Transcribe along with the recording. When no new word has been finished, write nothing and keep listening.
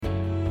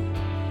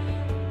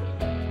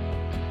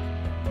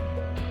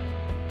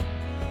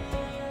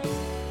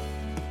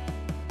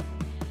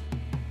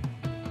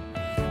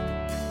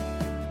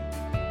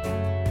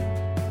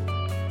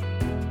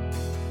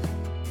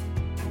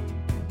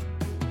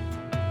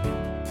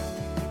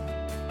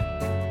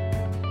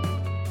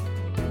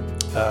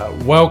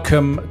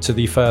Welcome to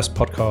the first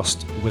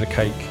podcast with a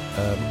cake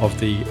of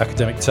the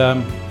academic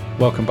term.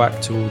 Welcome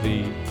back to all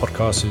the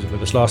podcasters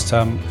with us last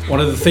term. One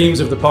of the themes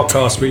of the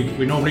podcast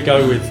we normally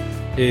go with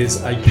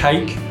is a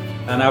cake,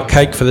 and our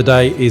cake for the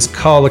day is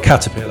Carl the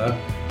Caterpillar.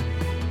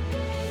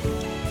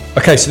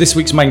 Okay, so this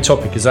week's main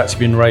topic has actually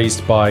been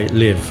raised by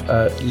Liv.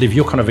 Liv,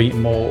 you're kind of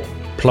eating more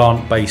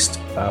plant-based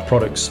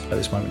products at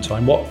this moment in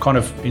time. What kind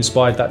of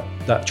inspired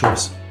that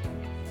choice?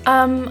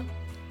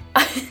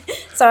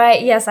 So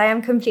I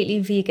am completely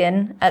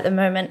vegan at the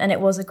moment, and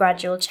it was a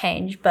gradual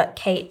change, but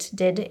Kate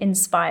did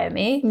inspire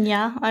me.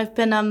 Yeah, I've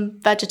been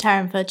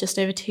vegetarian for just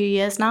over 2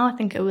 years now. I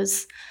think it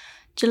was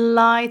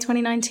July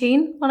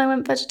 2019 when I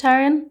went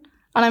vegetarian,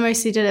 and I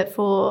mostly did it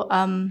for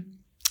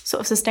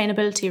sort of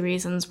sustainability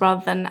reasons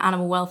rather than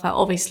animal welfare.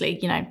 Obviously,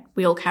 you know,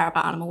 we all care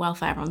about animal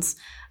welfare. Everyone's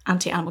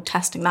anti-animal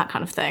testing, that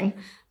kind of thing.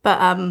 But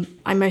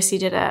I mostly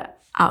did it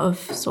out of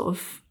sort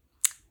of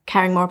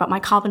caring more about my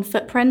carbon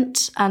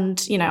footprint.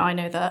 And, you know, I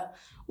know that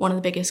one of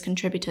the biggest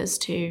contributors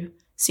to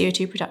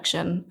CO2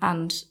 production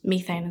and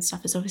methane and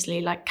stuff is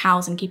obviously like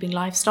cows and keeping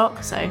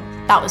livestock. So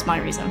that was my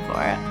reason for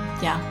it.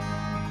 Yeah.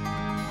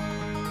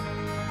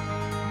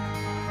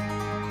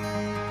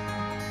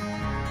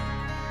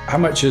 How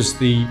much is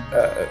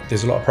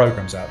there's a lot of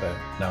programs out there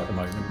now at the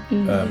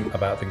moment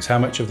about things. How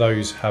much of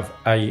those have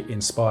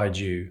inspired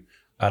you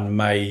and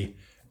may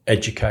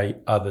educate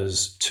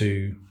others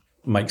to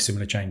make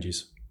similar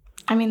changes?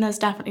 I mean, there's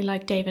definitely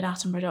like David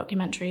Attenborough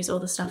documentaries, all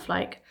the stuff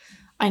like,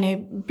 I know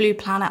Blue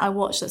Planet I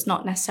watched that's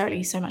not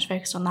necessarily so much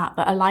focused on that,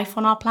 but A Life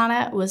on Our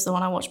Planet was the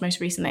one I watched most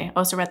recently. I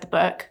also read the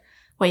book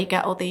where you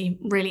get all the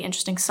really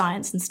interesting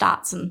science and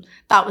stats, and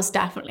that was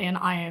definitely an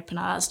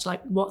eye-opener as to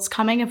like what's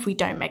coming if we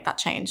don't make that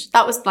change.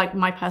 That was like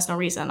my personal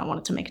reason I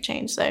wanted to make a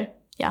change, so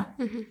yeah.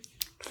 Mm-hmm.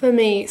 For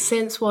me,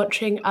 since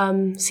watching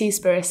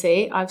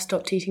Seaspiracy, I've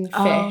stopped eating fish.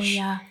 Oh,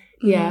 yeah.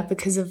 Yeah,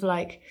 because of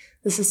like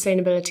the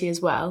sustainability as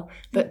well.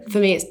 But for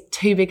me, it's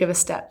too big of a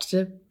step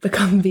to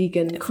become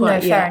vegan.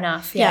 Fair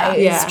enough. Yeah,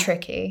 it is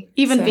tricky.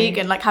 Even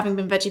vegan, like having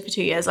been veggie for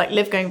 2 years, like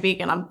Liv going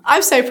vegan,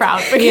 I'm so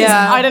proud because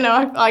I don't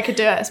know if I could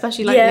do it,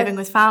 especially like living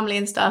with family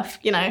and stuff,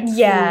 you know.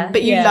 Yeah.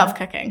 But you love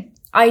cooking.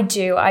 I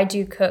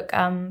do cook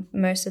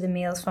most of the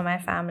meals for my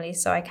family,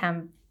 so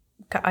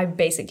I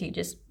basically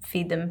just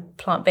feed them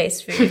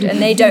plant-based food and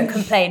they don't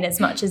complain as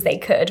much as they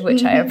could,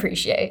 which I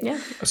appreciate. Yeah.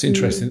 That's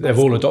interesting. They've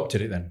all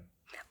adopted it then.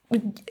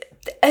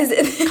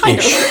 Kind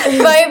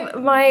of.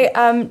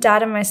 My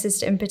dad and my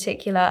sister in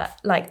particular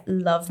like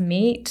love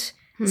meat,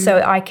 so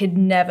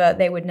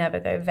they would never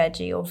go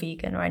veggie or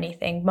vegan or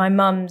anything. My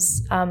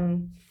mum's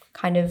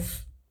kind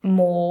of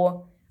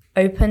more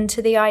open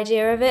to the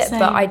idea of it. Same.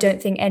 But I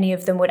don't think any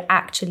of them would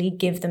actually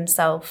give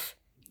themselves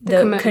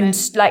the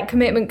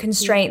commitment,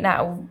 constraint,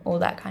 that or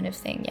that kind of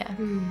thing. Yeah.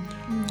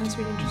 That's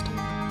really interesting.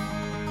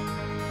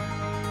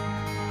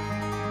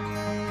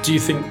 Do you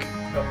think,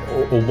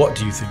 or what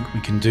do you think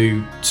we can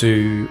do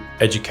to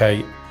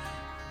educate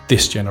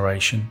this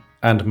generation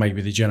and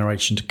maybe the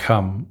generation to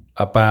come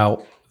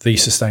about the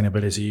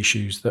sustainability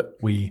issues that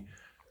we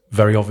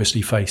very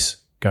obviously face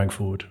going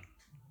forward?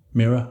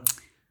 Mira?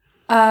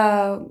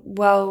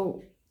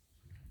 Well,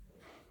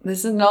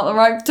 this is not the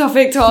right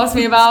topic to ask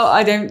me about.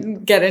 I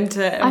don't get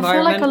into environment. I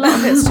feel like a lot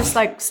of it's just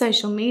like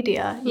social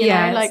media. You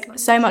know, like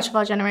so much of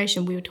our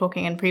generation, we were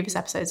talking in previous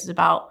episodes, is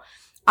about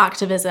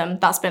activism.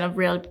 That's been a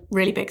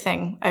really big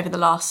thing over the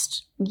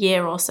last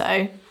year or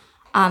so.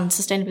 And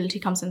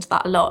sustainability comes into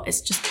that a lot.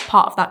 It's just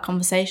part of that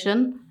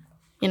conversation.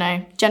 You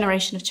know,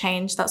 generation of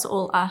change, that's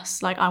all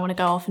us. Like, I want to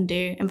go off and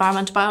do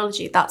environmental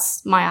biology.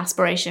 That's my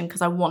aspiration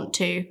because I want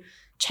to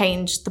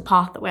change the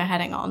path that we're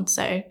heading on.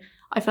 So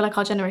I feel like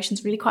our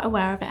generation's really quite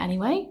aware of it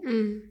anyway.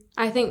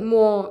 I think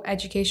more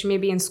education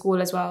maybe in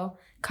school as well,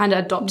 kind of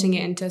adopting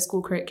it into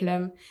school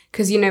curriculum.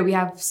 Because, you know, we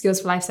have Skills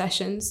for Life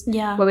sessions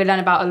where we learn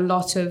about a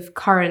lot of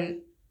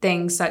current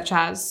things such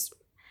as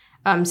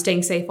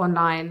staying safe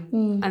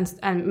online.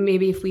 And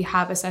maybe if we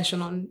have a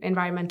session on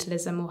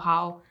environmentalism or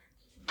how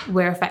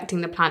we're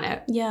affecting the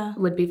planet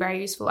would be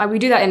very useful. And we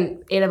do that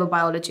in A-level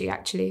biology,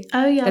 actually.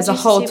 Oh, yeah. There's a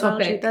whole topic.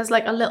 Biology. There's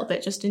like a little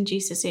bit just in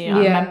GCSE. I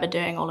remember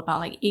doing all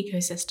about like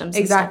ecosystems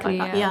and stuff like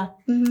that. Yeah.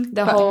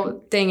 The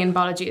whole thing in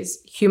biology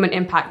is human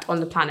impact on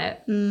the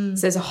planet.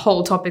 So there's a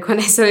whole topic on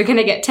it. So we're going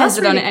to get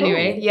tested on it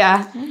anyway.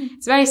 Yeah.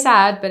 It's very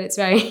sad, but it's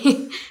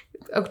very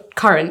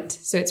current.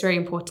 So it's very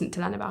important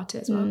to learn about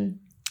it as well.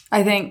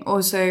 I think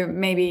also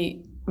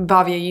maybe,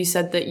 Bhavya, you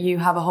said that you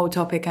have a whole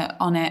topic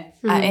on it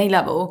at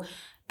A-level.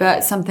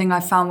 But something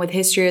I found with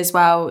history as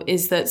well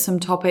is that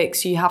some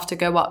topics you have to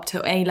go up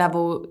to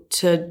A-level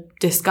to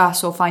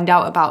discuss or find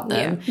out about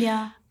them.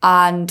 Yeah.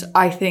 And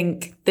I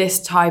think this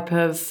type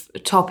of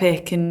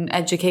topic in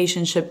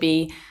education should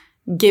be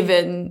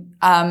given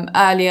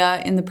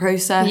earlier in the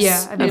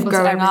process of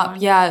growing up.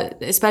 Yeah,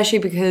 especially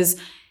because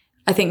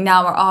I think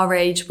now at our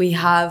age, we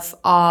have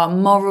our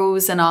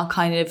morals and our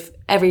kind of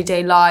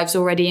everyday lives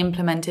already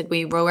implemented.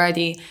 We've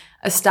already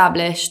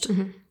established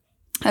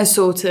a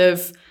sort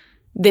of,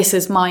 this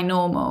is my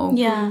normal.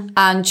 Yeah.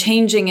 And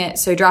changing it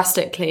so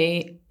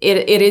drastically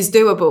it is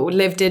doable.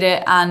 Liv did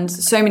it, and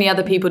so many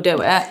other people do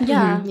it.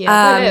 Yeah.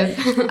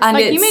 And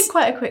like, you made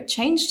quite a quick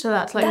change to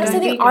that. Like, that's the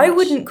thing. I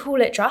wouldn't call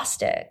it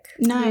drastic.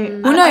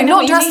 No. Well, no,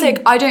 not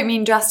drastic. I don't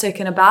mean drastic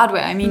in a bad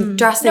way. I mean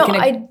drastic in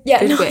a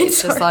good way.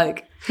 It's just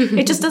like...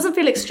 It just doesn't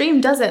feel extreme,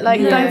 does it? Like,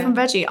 going from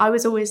veggie, I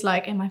was always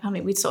like, in my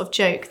family, we'd sort of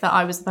joke that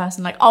I was the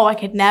person like, oh, I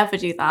could never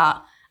do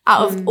that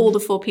out of all the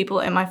 4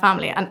 people in my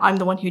family, and I'm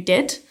the one who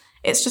did.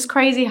 It's just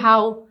crazy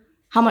how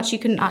much you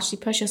can actually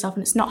push yourself,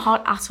 and it's not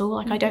hard at all.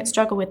 Like, I don't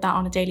struggle with that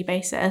on a daily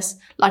basis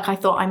like I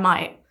thought I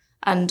might.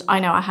 And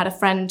I know I had a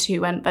friend who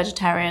went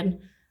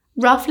vegetarian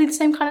roughly the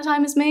same kind of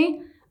time as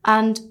me,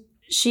 and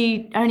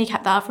she only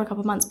kept that up for a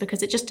couple of months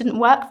because it just didn't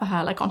work for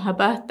her. Like, on her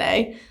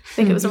birthday, I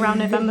think it was around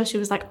November, she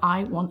was like,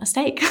 I want a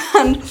steak.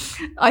 And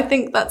I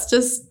think that's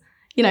just,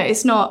 you know,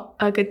 it's not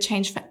a good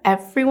change for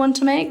everyone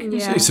to make.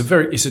 Yeah.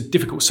 It's a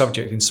difficult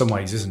subject in some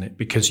ways, isn't it?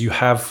 Because you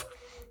have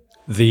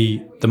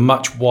the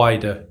much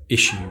wider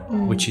issue,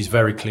 which is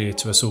very clear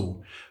to us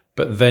all,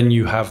 but then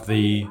you have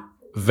the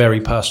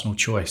very personal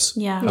choice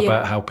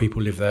about how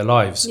people live their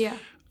lives. Yeah.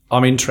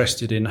 I'm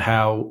interested in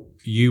how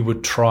you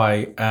would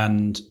try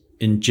and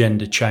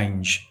engender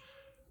change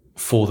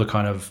for the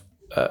kind of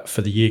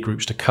for the year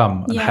groups to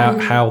come, and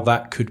how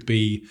that could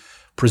be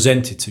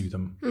presented to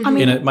them. I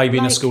mean,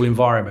 in a school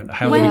environment.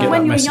 How do we get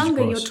that message across? When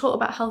you're younger, you're taught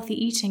about healthy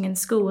eating in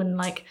school, and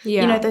like,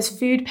 you know, there's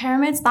food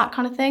pyramids, that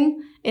kind of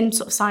thing, in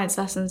sort of science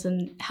lessons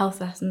and health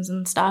lessons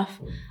and stuff.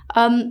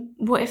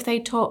 What if they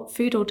taught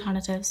food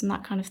alternatives and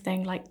that kind of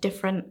thing, like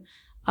different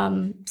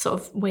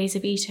sort of ways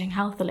of eating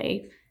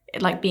healthily,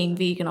 like being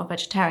vegan or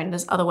vegetarian?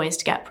 There's other ways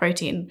to get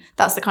protein.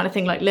 That's the kind of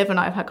thing, like, Liv and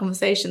I have had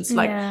conversations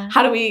like,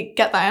 how do we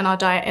get that in our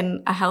diet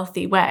in a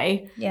healthy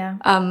way?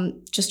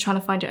 Just trying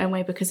to find your own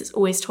way, because it's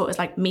always taught as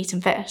like meat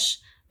and fish,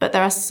 but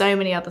there are so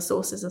many other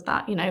sources of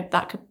that, you know,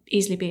 that could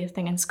easily be a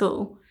thing in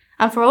school.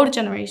 And for older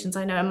generations,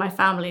 I know in my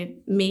family,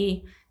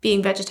 me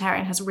being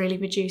vegetarian has really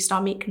reduced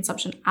our meat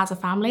consumption as a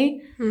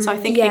family. So I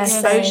think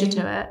exposure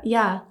to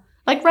it,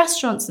 like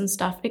restaurants and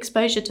stuff,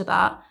 exposure to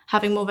that,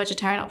 having more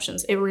vegetarian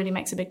options, it really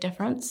makes a big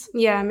difference.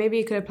 Yeah, maybe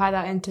you could apply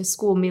that into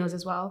school meals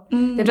as well.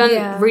 They've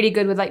done really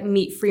good with like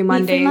meat-free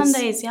Mondays. Meat-free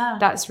Mondays,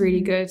 That's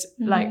really good.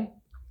 Like,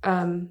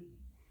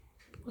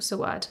 what's the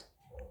word?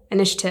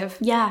 Initiative.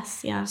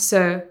 Yes.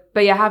 So,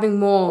 but yeah, having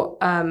more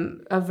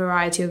a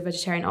variety of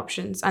vegetarian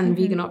options and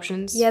vegan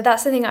options. Yeah,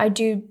 that's the thing. I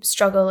do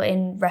struggle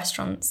in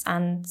restaurants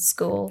and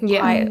school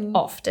quite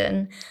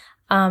often.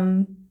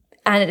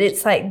 And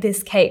it's like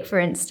this cake, for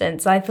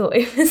instance, I thought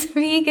it was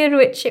vegan,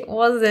 which it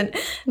wasn't,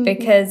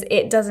 because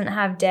it doesn't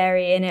have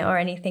dairy in it or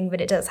anything,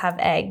 but it does have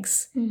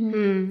eggs.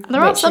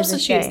 There are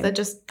substitutes, they're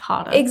just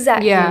harder.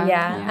 Exactly,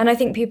 yeah. And I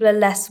think people are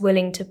less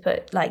willing to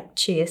put like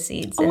chia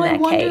seeds in their cakes.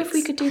 I wonder if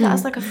we could do that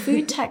as like a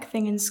food tech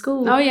thing in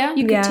school. Oh, yeah?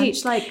 You could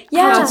teach like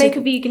how to bake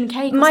a vegan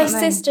cake or My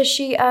something. sister,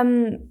 she,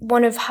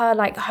 one of her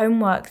like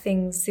homework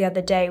things the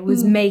other day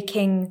was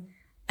making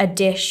a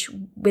dish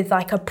with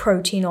like a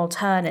protein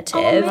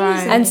alternative.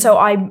 And so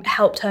I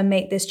helped her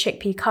make this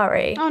chickpea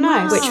curry. Oh,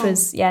 nice. Which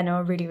was,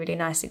 a really, really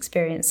nice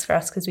experience for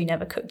us because we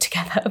never cooked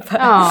together. But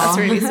that's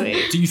really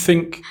sweet. Do you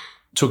think,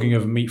 talking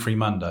of Meat-Free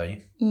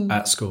Monday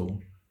at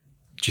school,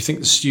 do you think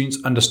the students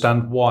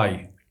understand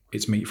why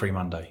it's Meat-Free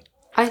Monday?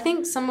 I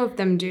think some of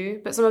them do,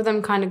 but some of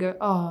them kind of go,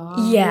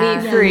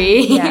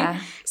 meat-free.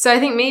 Yeah. So I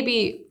think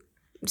maybe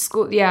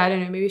school, I don't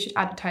know, maybe we should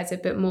advertise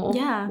it a bit more.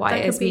 Yeah. Why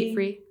it is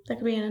meat-free. There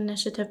could be an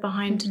initiative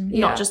behind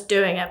not just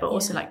doing it, but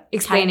also like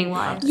explaining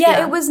why.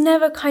 Yeah, it was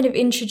never kind of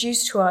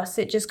introduced to us.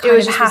 It just kind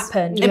of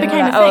happened. It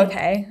became a thing. Oh,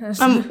 okay.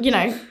 You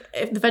know,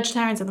 if the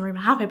vegetarians in the room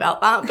are happy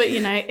about that, but, you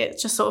know, it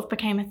just sort of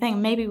became a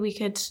thing. Maybe we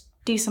could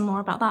do some more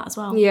about that as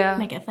well. Yeah.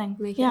 Make it a thing.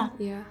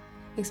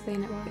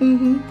 Explain it well.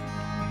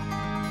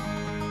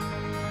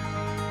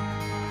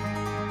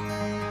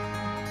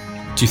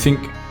 Do you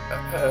think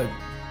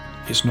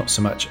it's not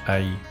so much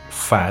a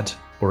fad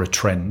or a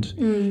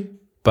trend,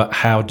 but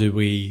how do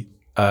we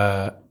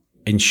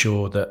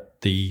ensure that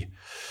the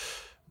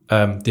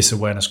this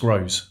awareness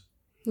grows?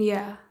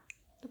 Yeah.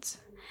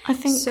 I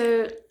think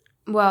so.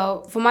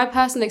 Well, for my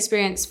personal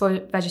experience for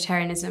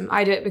vegetarianism,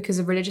 I do it because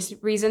of religious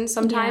reasons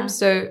sometimes.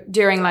 So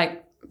during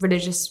like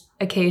religious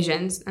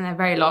occasions, and they're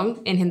very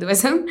long in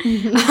Hinduism,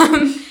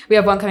 we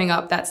have one coming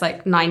up that's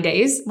like 9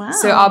 days. Wow.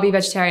 So I'll be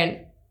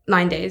vegetarian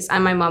 9 days,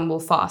 and my mum will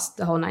fast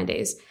the whole 9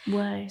 days.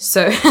 Wow.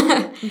 So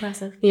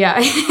impressive. Yeah,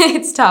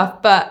 it's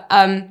tough, but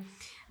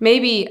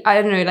maybe,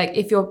 I don't know, like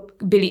if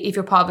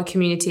you're part of a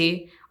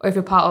community, or if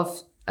you're part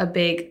of a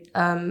big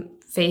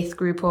faith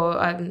group, or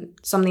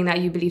something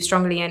that you believe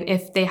strongly in,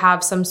 if they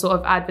have some sort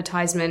of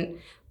advertisement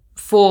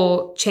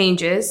for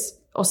changes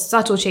or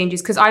subtle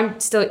changes, because I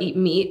still eat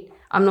meat.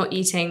 I'm not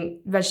eating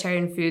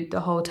vegetarian food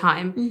the whole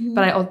time,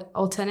 but I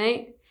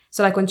alternate.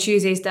 So like on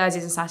Tuesdays,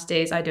 Thursdays and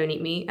Saturdays, I don't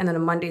eat meat. And then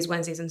on Mondays,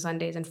 Wednesdays and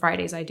Sundays and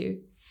Fridays, I do.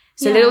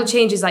 So little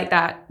changes like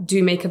that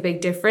do make a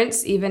big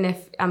difference. Even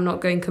if I'm not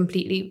going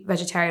completely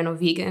vegetarian or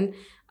vegan,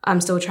 I'm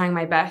still trying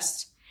my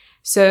best.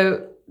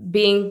 So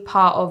being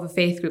part of a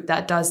faith group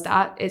that does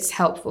that, it's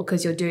helpful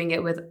because you're doing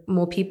it with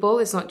more people.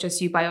 It's not just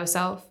you by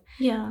yourself.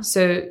 Yeah.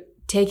 So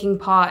taking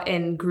part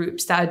in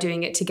groups that are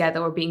doing it together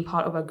or being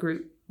part of a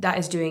group that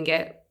is doing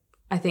it,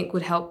 I think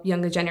would help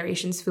younger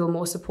generations feel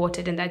more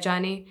supported in their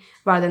journey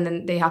rather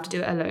than they have to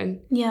do it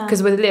alone. Yeah.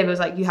 Because with Liv, it was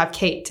like you have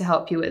Kate to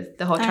help you with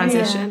the whole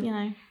transition.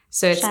 Yeah,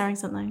 so it's sharing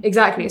something.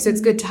 Exactly. So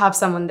it's good to have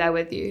someone there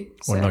with you.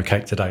 So. Well, no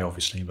cake today,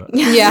 obviously, but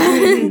yeah.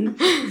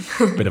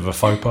 bit of a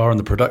faux pas on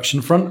the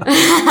production front.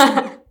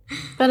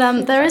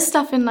 But there is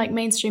stuff in like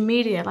mainstream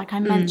media, like I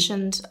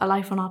mentioned A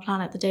Life on Our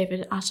Planet, the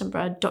David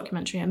Attenborough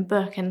documentary and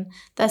book, and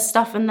there's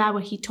stuff in there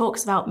where he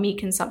talks about meat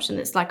consumption.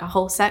 It's like a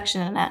whole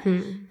section in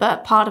it.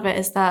 But part of it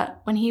is that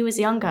when he was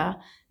younger,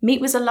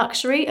 meat was a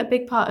luxury. A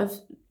big part of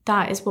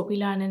that is what we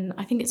learn in,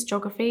 I think it's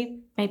geography,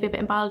 maybe a bit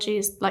in biology,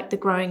 is like the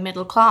growing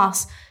middle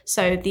class.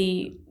 So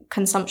the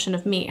consumption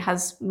of meat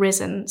has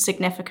risen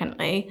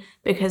significantly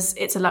because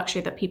it's a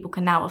luxury that people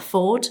can now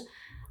afford.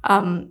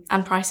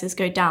 And prices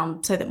go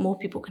down so that more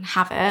people can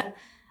have it.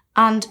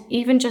 And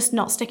even just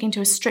not sticking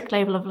to a strict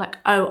label of like,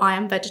 oh, I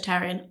am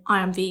vegetarian, I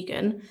am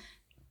vegan,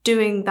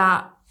 doing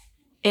that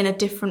in a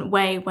different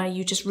way where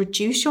you just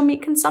reduce your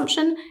meat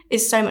consumption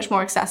is so much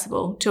more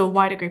accessible to a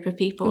wider group of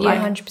people. Yeah,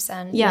 like,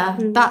 100%. Yeah,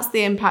 that's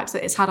the impact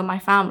that it's had on my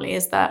family,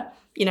 is that,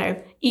 you know,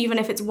 even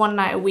if it's one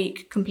night a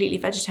week completely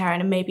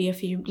vegetarian and maybe a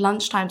few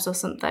lunchtimes or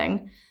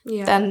something,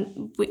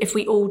 then if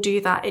we all do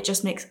that, it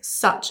just makes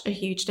such a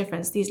huge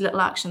difference. These little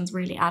actions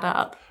really add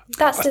up.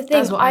 That's the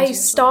thing. I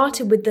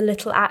started with the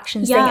little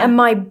actions thing, and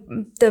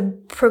the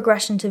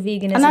progression to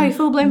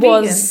veganism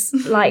was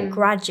like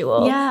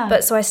gradual. Yeah.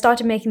 But so I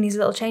started making these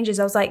little changes.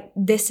 I was like,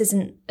 this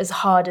isn't as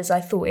hard as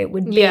I thought it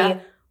would be.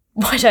 Yeah.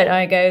 Why don't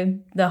I go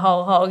the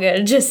whole hog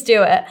and just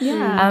do it?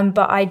 Yeah.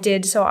 But I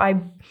did. So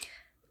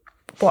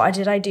what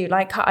did I do?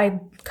 Like I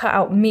cut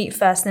out meat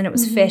first, then it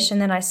was fish, and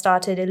then I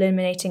started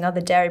eliminating other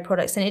dairy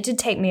products. And it did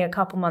take me a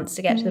couple months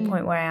to get to the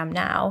point where I am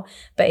now,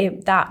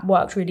 but that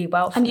worked really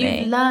well for me. And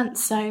you've learnt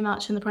so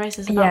much in the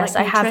process about yes,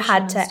 I have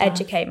had to stuff.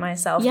 educate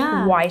myself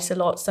quite a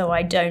lot so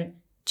I don't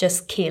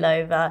just keel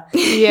over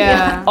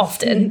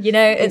often, you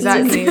know.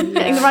 Exactly.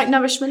 Getting the right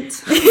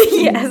nourishment.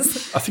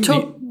 Yes. I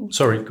think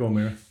sorry, go on,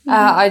 Mira.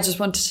 I just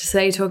wanted to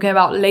say, talking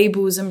about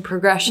labels and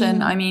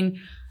progression, I mean,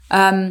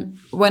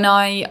 when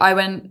I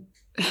went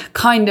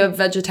kind of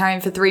vegetarian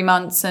for 3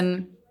 months,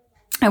 and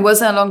it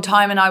wasn't a long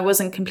time, and I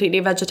wasn't completely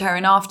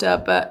vegetarian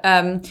after, but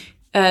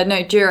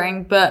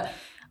during, but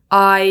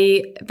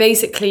I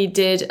basically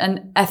did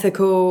an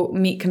ethical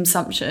meat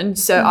consumption.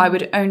 So I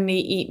would only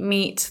eat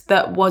meat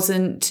that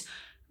wasn't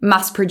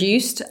mass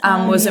produced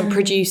and wasn't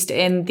produced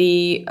in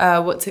the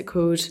what's it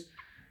called,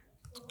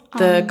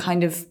 the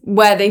kind of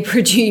where they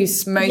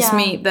produce most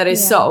meat that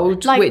is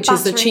sold, like which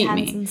is the cheap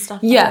meat and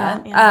stuff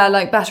like that,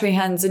 like battery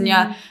hens and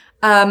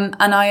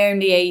and I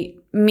only ate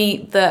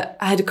meat that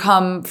had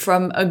come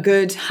from a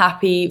good,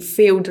 happy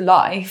field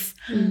life.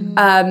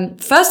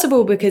 First of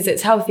all, because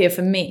it's healthier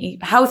for me,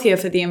 healthier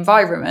for the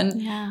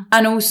environment,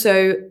 and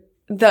also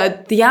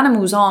the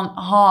animals aren't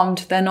harmed,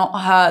 they're not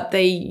hurt,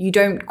 you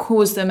don't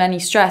cause them any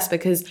stress,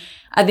 because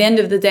at the end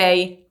of the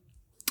day,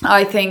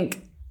 I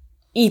think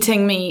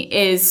eating meat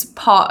is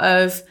part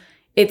of,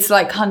 it's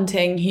like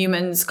hunting.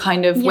 Humans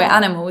kind of, we're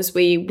animals.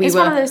 It's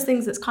one of those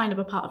things that's kind of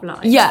a part of life.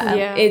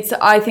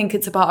 I think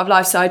it's a part of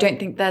life. So I don't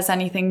think there's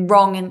anything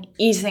wrong in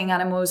eating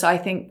animals. I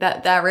think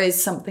that there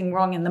is something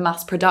wrong in the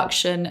mass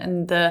production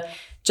and the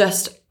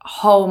just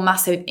whole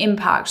massive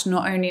impact,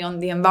 not only on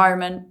the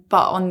environment,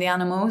 but on the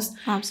animals.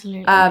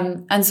 Absolutely.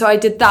 And so I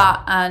did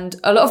that, and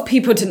a lot of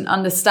people didn't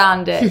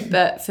understand it,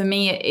 but for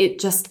me,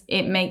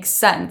 it makes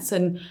sense.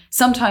 And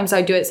sometimes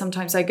I do it.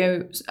 Sometimes I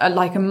go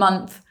like a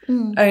month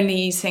only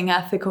eating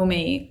ethical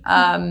meat.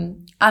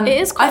 And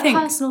it is quite a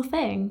personal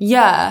thing.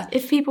 Yeah.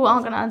 If people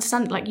aren't going to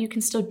understand it, like, you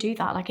can still do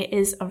that. Like, it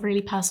is a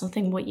really personal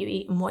thing, what you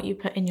eat and what you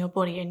put in your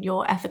body and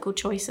your ethical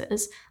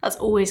choices. That's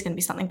always going to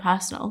be something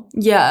personal.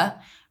 Yeah.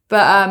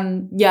 But,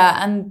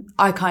 and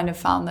I kind of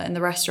found that in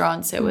the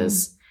restaurants, it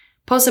was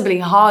possibly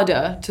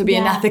harder to be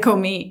an ethical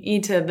meat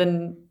eater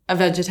than a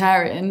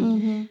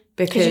vegetarian.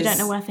 Because you don't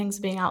know where things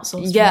are being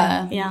outsourced.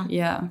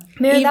 Yeah.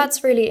 Mira,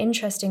 that's really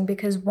interesting,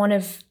 because one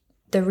of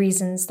the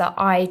reasons that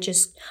I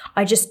just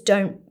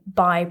don't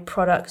buy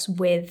products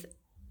with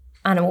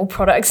animal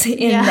products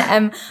in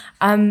them,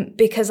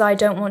 because I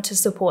don't want to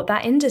support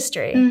that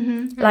industry.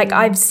 Like,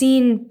 I've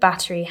seen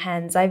battery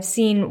hens, I've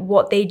seen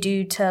what they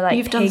do to like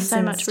You've pigs done so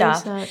and much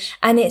stuff, research.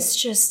 and it's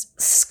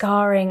just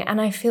scarring, and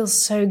I feel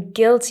so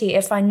guilty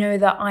if I know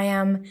that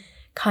I'm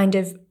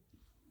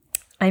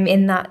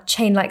in that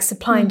chain, like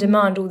supply and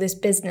demand, all this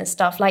business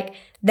stuff. Like,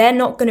 they're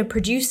not going to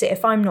produce it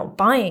if I'm not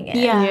buying it.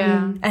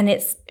 And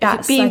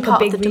that's being like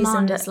part a big of the reason.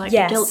 demand, it's like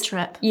a guilt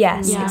trip.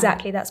 Yes,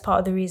 exactly. That's part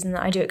of the reason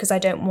that I do it, because I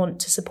don't want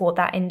to support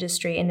that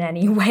industry in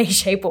any way,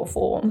 shape or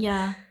form.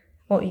 Yeah.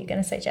 What were you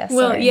going to say, Jess?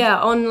 Well, Sorry.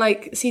 on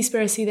like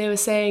Seaspiracy, they were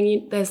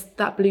saying there's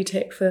that blue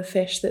tick for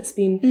fish that's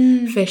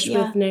been fished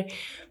with no.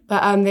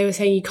 But they were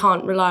saying you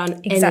can't rely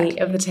on any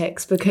of the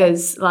ticks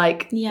because,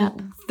 like,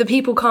 the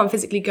people can't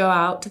physically go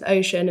out to the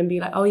ocean and be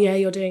like, oh, yeah,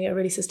 you're doing it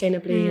really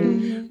sustainably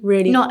and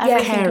really not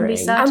everything can be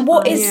certified. And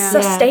what is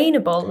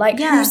sustainable? Like,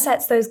 who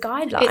sets those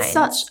guidelines? It's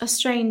such a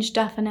strange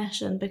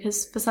definition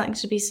because for something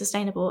to be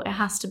sustainable, it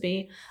has to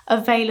be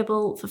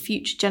available for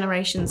future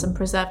generations and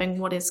preserving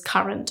what is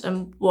current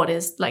and what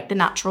is, like, the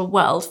natural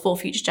world for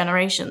future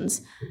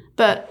generations.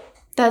 But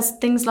there's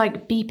things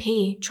like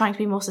BP trying to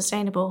be more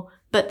sustainable,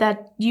 but they're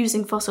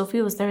using fossil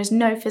fuels. There is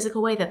no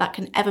physical way that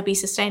can ever be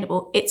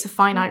sustainable. It's a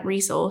finite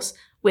resource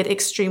with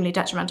extremely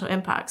detrimental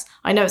impacts.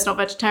 I know it's not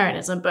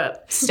vegetarianism,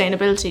 but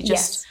sustainability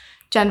just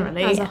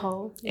generally as a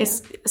whole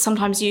is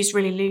sometimes used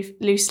really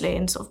loosely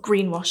in sort of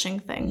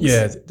greenwashing things.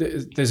 Yeah,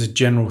 there's a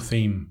general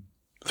theme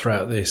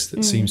throughout this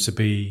that seems to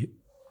be,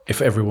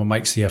 if everyone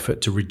makes the effort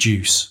to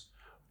reduce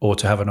or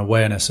to have an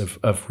awareness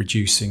of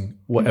reducing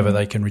whatever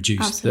they can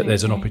reduce, that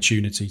there's an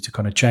opportunity to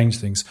kind of change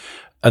things.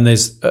 And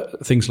there's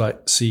things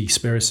like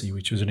Seaspiracy,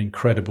 which was an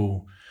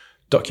incredible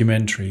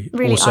documentary,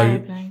 really also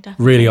eye-opening,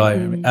 really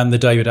eye-opening, and the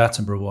David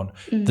Attenborough one.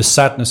 The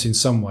sadness, in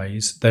some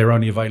ways, they're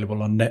only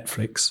available on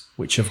Netflix,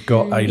 which have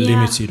got a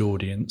limited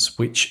audience.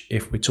 Which,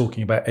 if we're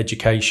talking about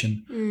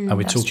education and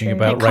we're talking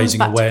about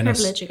raising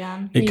awareness,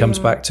 it comes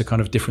back to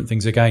kind of different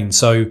things again.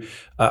 So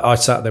I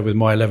sat there with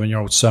my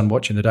 11-year-old son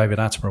watching the David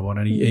Attenborough one,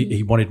 and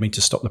he wanted me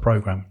to stop the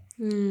program.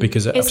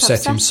 Because it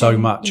upset him so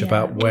much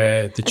about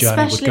where the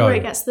journey Especially would go. Where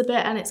it gets to the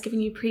bit and it's giving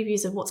you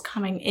previews of what's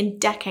coming in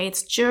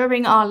decades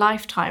during our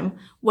lifetime,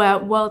 where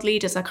world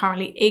leaders are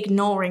currently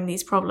ignoring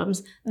these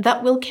problems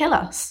that will kill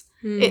us.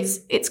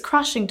 It's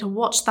crushing to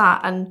watch that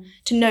and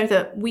to know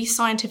that we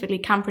scientifically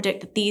can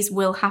predict that these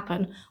will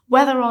happen,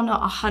 whether or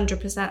not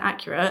 100%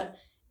 accurate.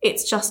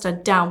 It's just a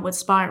downward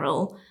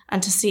spiral,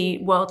 and to see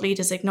world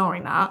leaders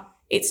ignoring that,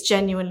 it's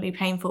genuinely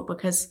painful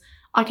because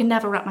I can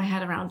never wrap my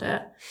head around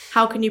it.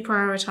 How can you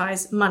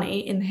prioritise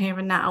money in the here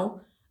and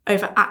now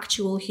over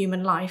actual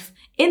human life,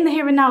 in the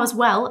here and now as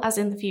well as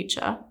in the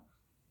future?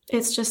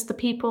 It's just the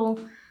people.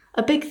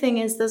 A big thing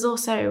is there's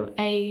also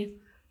a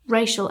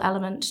racial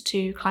element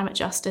to climate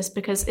justice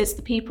because it's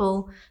the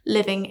people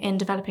living in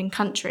developing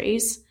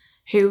countries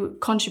who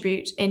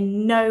contribute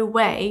in no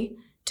way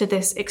to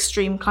this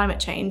extreme climate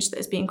change that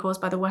is being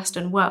caused by the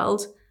Western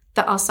world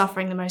that are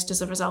suffering the most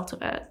as a result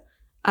of it.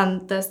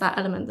 And there's that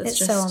element that's it's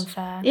just so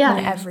unfair. Yeah, on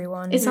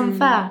everyone. It's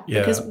unfair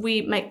because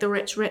we make the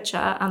rich richer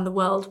and the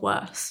world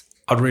worse.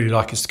 I'd really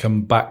like us to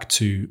come back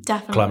to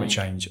climate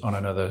change on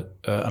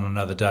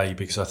another day,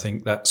 because I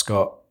think that's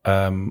got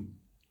an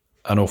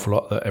awful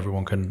lot that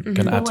everyone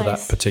can add to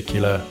that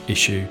particular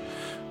issue.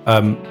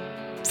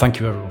 Thank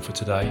you everyone for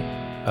today.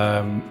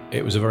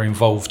 It was a very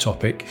involved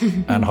topic,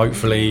 and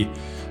hopefully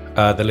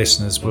the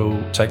listeners will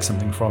take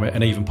something from it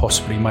and even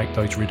possibly make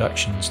those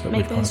reductions that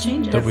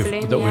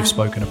we've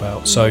spoken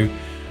about. So,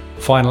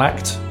 final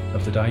act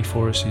of the day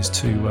for us is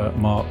to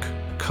mark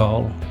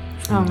Carl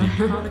from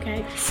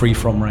the Free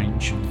From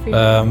range.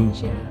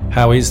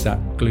 How is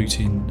that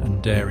gluten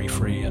and dairy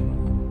free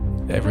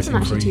and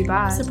everything free? Too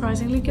bad.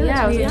 Surprisingly good.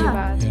 Yeah, it wasn't too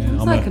bad. Yeah,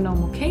 It's like a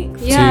normal cake.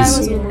 Yeah,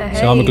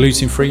 so I'm a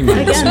gluten free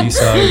man.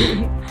 So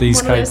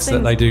these cakes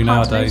that they do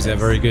nowadays, they're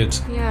very good.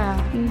 Yeah.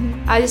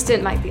 I just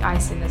didn't like the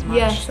icing as much.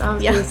 Yes, I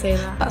was going to say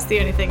that. That's the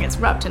only thing. It's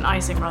wrapped in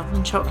icing rather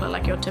than chocolate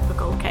like your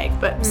typical cake,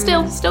 but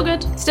still good.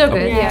 Still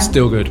good, yeah.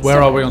 Still good.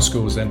 Where are we on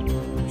scores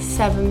then?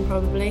 7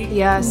 probably.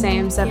 Yeah,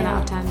 same. 7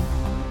 out of 10.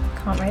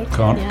 Can't rate.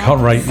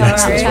 Can't rate.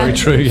 Yes, that's very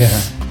true.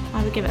 Yeah.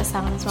 I would give it a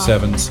 7 as well.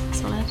 7s.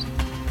 Solid.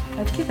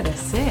 I'd give it a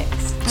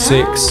 6.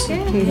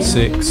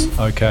 6.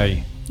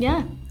 Okay.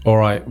 Yeah. All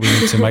right. We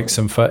need to make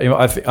some.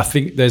 I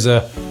think there's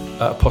a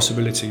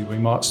possibility we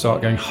might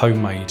start going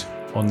homemade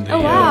on the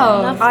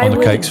on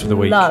the cakes for the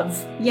week.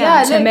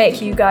 To make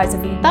you guys a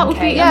vegan. That would be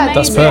cake.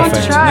 That's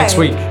perfect. Next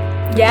week.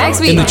 Yeah, next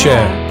week. In the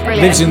chair.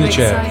 Brilliant. Lives in the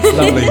chair.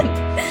 Lovely.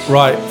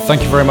 Right.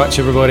 Thank you very much,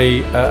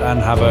 everybody, and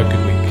have a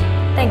good week.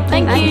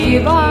 Thank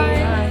you.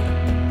 Bye.